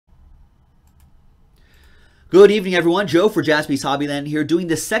Good evening, everyone. Joe for Jaspys Hobbyland here, doing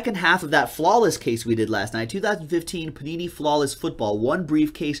the second half of that flawless case we did last night. 2015 Panini Flawless Football, one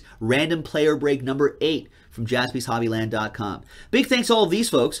briefcase, random player break number 8 from JaspysHobbyland.com. Big thanks to all of these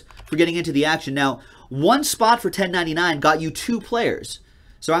folks for getting into the action. Now, one spot for $10.99 got you 2 players.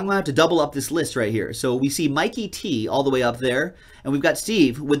 So I'm going to have to double up this list right here. So we see Mikey T all the way up there, and we've got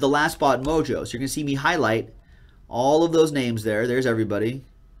Steve with the last spot mojo. So you're going to see me highlight all of those names there. There's everybody.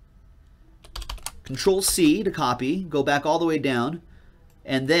 Control C to copy, go back all the way down,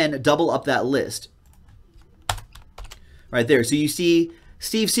 and then double up that list. Right there. So you see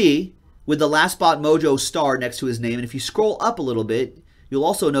Steve C with the last spot mojo star next to his name. And if you scroll up a little bit, you'll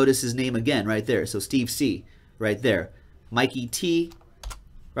also notice his name again right there. So Steve C right there. Mikey T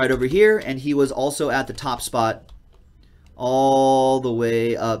right over here. And he was also at the top spot all the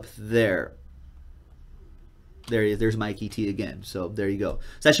way up there. There's Mikey T again. So there you go.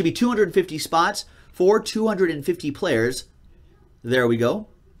 So that should be 250 spots for 250 players. There we go.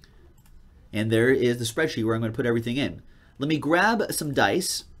 And there is the spreadsheet where I'm going to put everything in. Let me grab some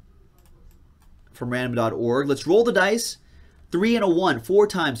dice from random.org. Let's roll the dice. 3 and a 1, 4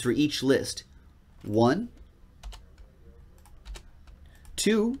 times for each list. 1,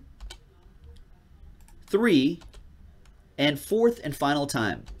 2, 3, and 4th and final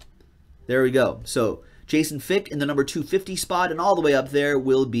time. There we go. So Jason Fick in the number 250 spot, and all the way up there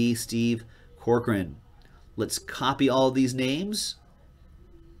will be Steve Corcoran. Let's copy all of these names.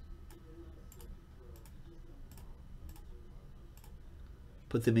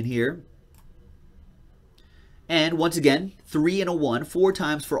 Put them in here. And once again, 3 and a 1, 4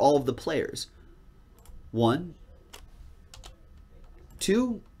 times for all of the players. 1,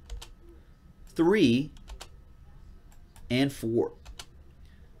 2, 3, and 4.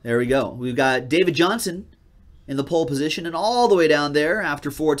 There we go. We've got David Johnson in the pole position, and all the way down there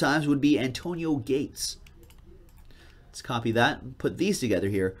after 4 times would be Antonio Gates. Let's copy that and put these together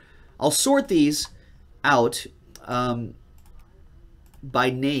here. I'll sort these out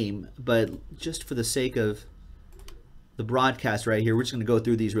by name, but just for the sake of the broadcast right here, we're just going to go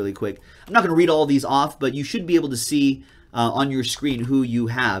through these really quick. I'm not going to read all these off, but you should be able to see on your screen who you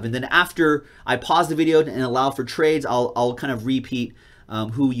have. And then after I pause the video and allow for trades, I'll kind of repeat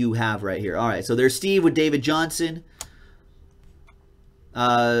who you have right here. All right, so there's Steve with David Johnson,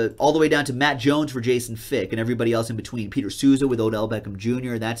 all the way down to Matt Jones for Jason Fick, and everybody else in between. Peter Souza with Odell Beckham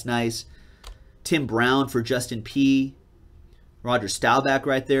Jr., that's nice. Tim Brown for Justin P. Roger Staubach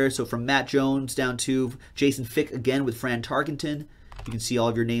right there. So from Matt Jones down to Jason Fick again with Fran Tarkenton. You can see all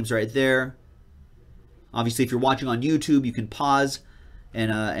of your names right there. Obviously, if you're watching on YouTube, you can pause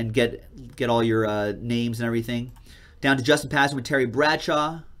and get all your names and everything. Down to Justin Patterson with Terry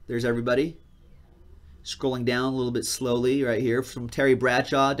Bradshaw. There's everybody. Scrolling down a little bit slowly right here. From Terry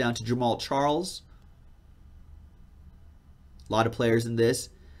Bradshaw down to Jamal Charles. A lot of players in this.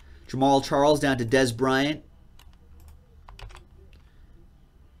 Jamal Charles down to Des Bryant.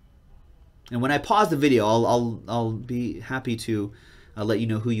 And when I pause the video, I'll be happy to let you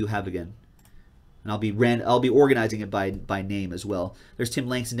know who you have again. And I'll be organizing it by name as well. There's Tim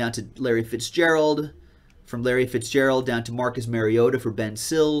Langston down to Larry Fitzgerald. From Larry Fitzgerald down to Marcus Mariota for Ben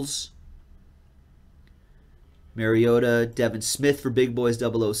Sills. Mariota, Devin Smith for Big Boys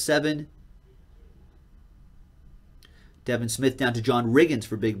 007. Devin Smith down to John Riggins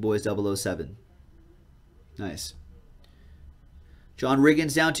for Big Boys 007. Nice. John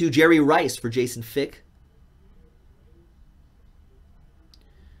Riggins down to Jerry Rice for Jason Fick.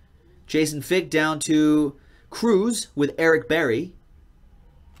 Jason Fick down to Cruz with Eric Berry.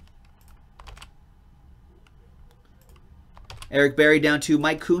 Eric Berry down to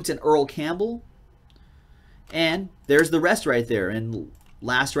Mike Kuntz and Earl Campbell. And there's the rest right there. And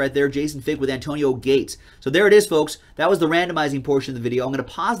last right there, Jason Fick with Antonio Gates. So there it is, folks. That was the randomizing portion of the video. I'm going to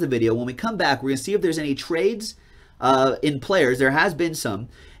pause the video. When we come back, we're going to see if there's any trades in players. There has been some.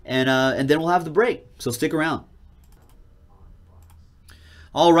 And then we'll have the break. So stick around.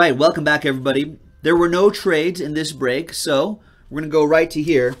 All right, welcome back, everybody. There were no trades in this break, so we're going to go right to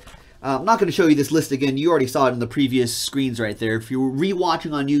here. I'm not going to show you this list again. You already saw it in the previous screens right there. If you're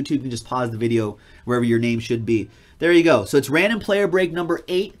re-watching on YouTube, you can just pause the video wherever your name should be. There you go. So it's random player break number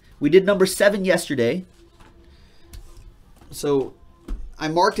 8. We did number 7 yesterday. So I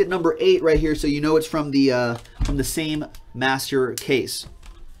marked it number 8 right here so you know it's from the same master case.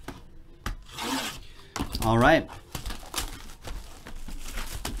 All right.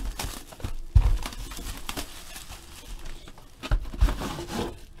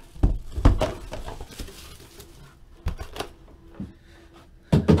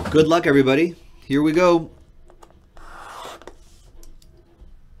 Good luck, everybody. Here we go.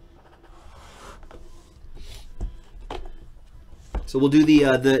 So we'll do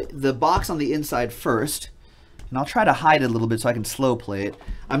the box on the inside first. And I'll try to hide it a little bit so I can slow play it.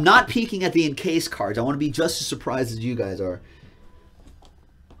 I'm not peeking at the encased cards. I want to be just as surprised as you guys are.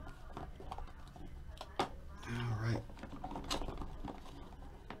 All right.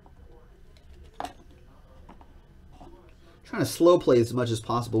 Trying to slow play as much as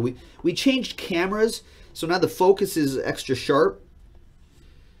possible. We changed cameras, so now the focus is extra sharp.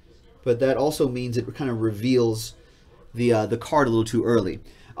 But that also means it kind of reveals the card a little too early.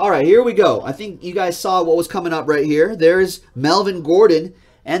 All right, here we go. I think you guys saw what was coming up right here. There's Melvin Gordon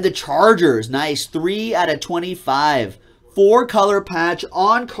and the Chargers. Nice, 3 out of 25. 4-color patch,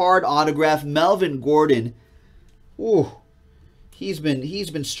 on-card autograph, Melvin Gordon. Ooh, he's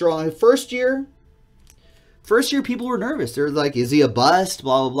been strong. First year, people were nervous. They're like, is he a bust?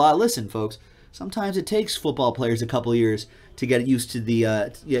 Blah, blah, blah. Listen, folks, sometimes it takes football players a couple years to get used to the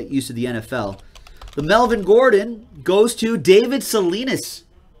NFL. The Melvin Gordon goes to David Salinas.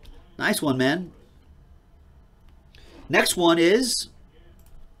 Nice one, man. Next one is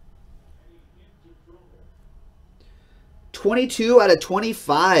 22 out of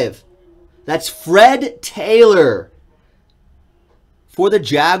 25. That's Fred Taylor for the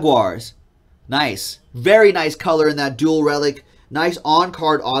Jaguars. Nice. Very nice color in that dual relic. Nice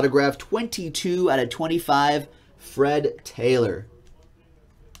on-card autograph. 22 out of 25. Fred Taylor.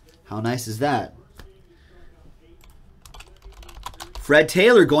 How nice is that? Fred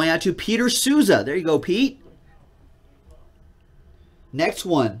Taylor going out to Peter Souza. There you go, Pete. Next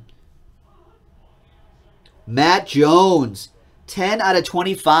one. Matt Jones. 10 out of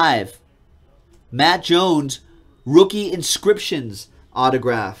 25. Matt Jones, rookie inscriptions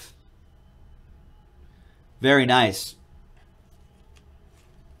autograph. Very nice.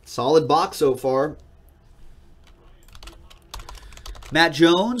 Solid box so far. Matt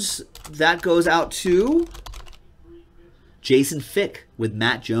Jones, that goes out to Jason Fick with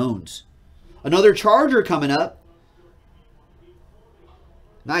Matt Jones. Another Charger coming up.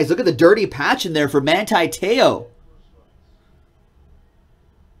 Nice. Look at the dirty patch in there for Manti Te'o.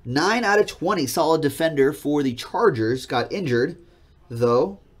 9 out of 20. Solid defender for the Chargers. Got injured,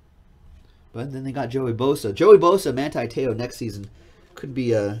 though. But then they got Joey Bosa. Joey Bosa, Manti Te'o next season. Could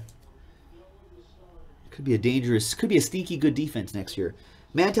be a dangerous, could be a sneaky good defense next year.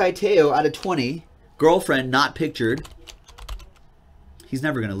 Manti Te'o out of 20. Girlfriend not pictured. He's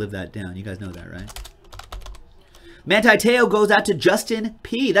never going to live that down. You guys know that, right? Manti Te'o goes out to Justin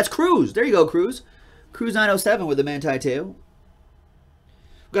P. That's Cruz. There you go, Cruz. Cruz 907 with the Manti Te'o.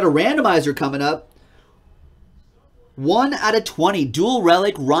 We've got a randomizer coming up. 1 out of 20. Dual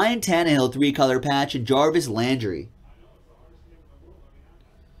relic, Ryan Tannehill 3-color patch, and Jarvis Landry.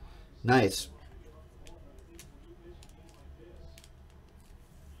 Nice.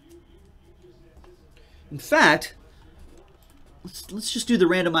 In fact, let's just do the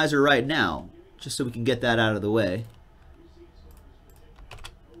randomizer right now, just so we can get that out of the way.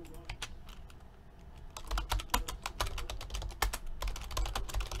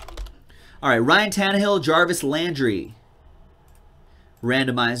 All right, Ryan Tannehill, Jarvis Landry.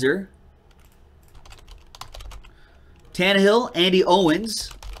 Randomizer. Tannehill, Andy Owens.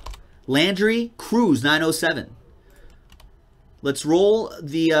 Landry, Cruz 907. Let's roll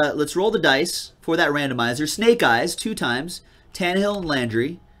the dice for that randomizer. Snake Eyes 2 times. Tannehill and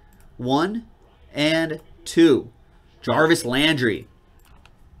Landry. 1 and 2. Jarvis Landry.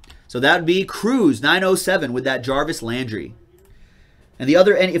 So that would be Cruz 907 with that Jarvis Landry. And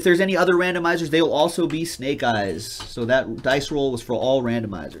if there's any other randomizers, they will also be Snake Eyes. So that dice roll was for all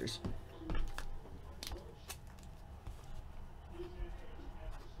randomizers.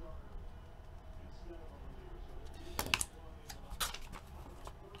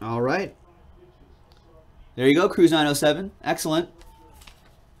 All right. There you go, Cruz 907. Excellent.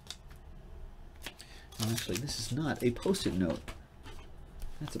 Well, actually, this is not a Post-it note.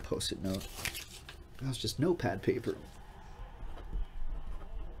 That's a Post-it note. That's just notepad paper.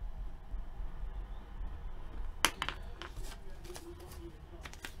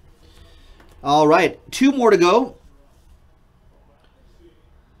 All right, 2 more to go.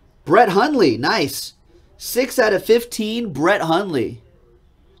 Brett Hundley, nice. 6 out of 15, Brett Hundley.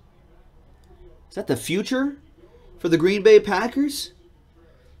 Is that the future for the Green Bay Packers?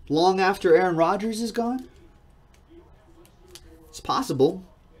 Long after Aaron Rodgers is gone? It's possible.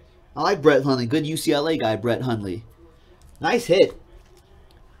 I like Brett Hundley. Good UCLA guy, Brett Hundley. Nice hit.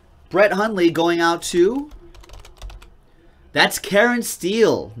 Brett Hundley going out to... That's Karen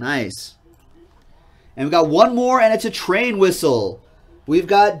Steele. Nice. And we've got one more, and it's a train whistle. We've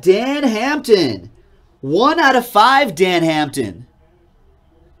got Dan Hampton. 1 out of 5, Dan Hampton.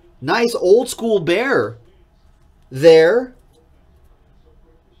 Nice old school bear there.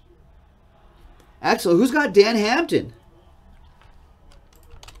 Excellent. Who's got Dan Hampton?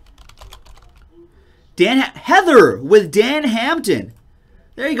 Heather with Dan Hampton.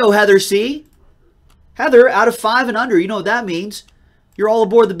 There you go, Heather C. Heather, out of 5 and under. You know what that means. You're all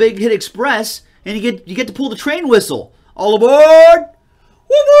aboard the Big Hit Express, and you get to pull the train whistle. All aboard!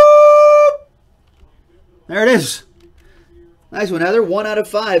 Whoop, whoop! There it is. Nice one, Heather. 1 out of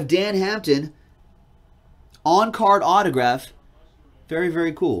 5. Dan Hampton. On-card autograph. Very,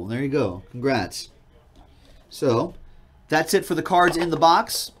 very cool. There you go. Congrats. So, that's it for the cards in the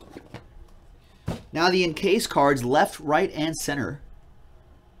box. Now the encased cards, left, right, and center.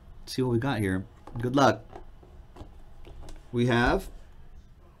 Let's see what we got here. Good luck. We have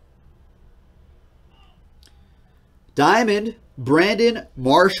Diamond, Brandon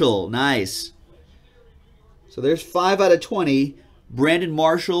Marshall. Nice. So there's 5 out of 20. Brandon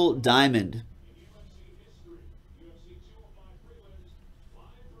Marshall, Diamond.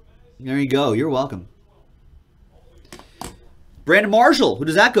 There you go. You're welcome. Brandon Marshall. Who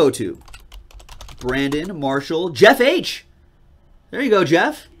does that go to? Brandon Marshall. Jeff H. There you go,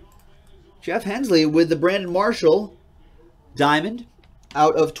 Jeff. Jeff Hensley with the Brandon Marshall Diamond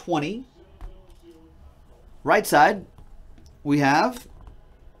out of 20. Right side, we have.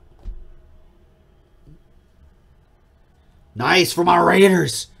 Nice from our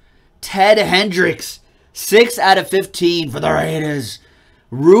Raiders. Ted Hendricks. 6 out of 15 for the Raiders.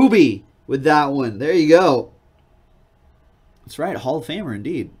 Ruby with that one. There you go. That's right. Hall of Famer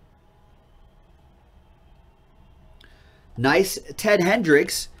indeed. Nice Ted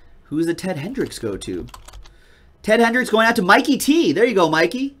Hendricks. Who's the Ted Hendricks go to? Ted Hendricks going out to Mikey T. There you go,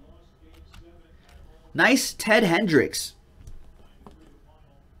 Mikey. Nice Ted Hendricks.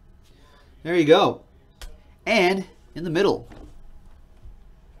 There you go. And in the middle.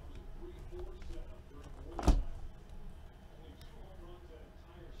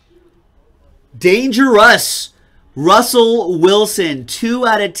 Dangerous. Russell Wilson. 2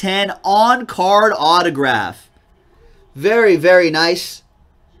 out of 10 on-card autograph. Very, very nice.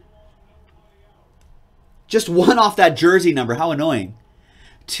 Just 1 off that jersey number. How annoying.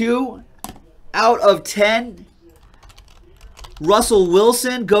 2 out of 10. Russell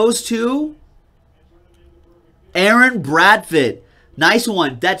Wilson goes to Aaron Bradford. Nice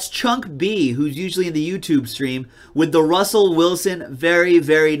one. That's Chunk B, who's usually in the YouTube stream, with the Russell Wilson. Very,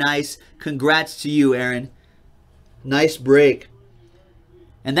 very nice. Congrats to you, Aaron. Nice break.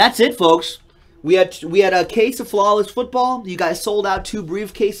 And that's it, folks. We had a case of Flawless Football. You guys sold out 2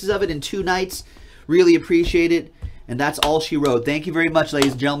 briefcases of it in 2 nights. Really appreciate it. And that's all she wrote. Thank you very much,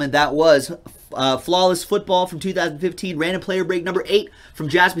 ladies and gentlemen. That was Flawless Football from 2015. Random Player Break number 8 from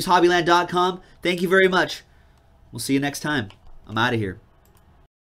JaspysHobbyland.com. Thank you very much. We'll see you next time. I'm out of here.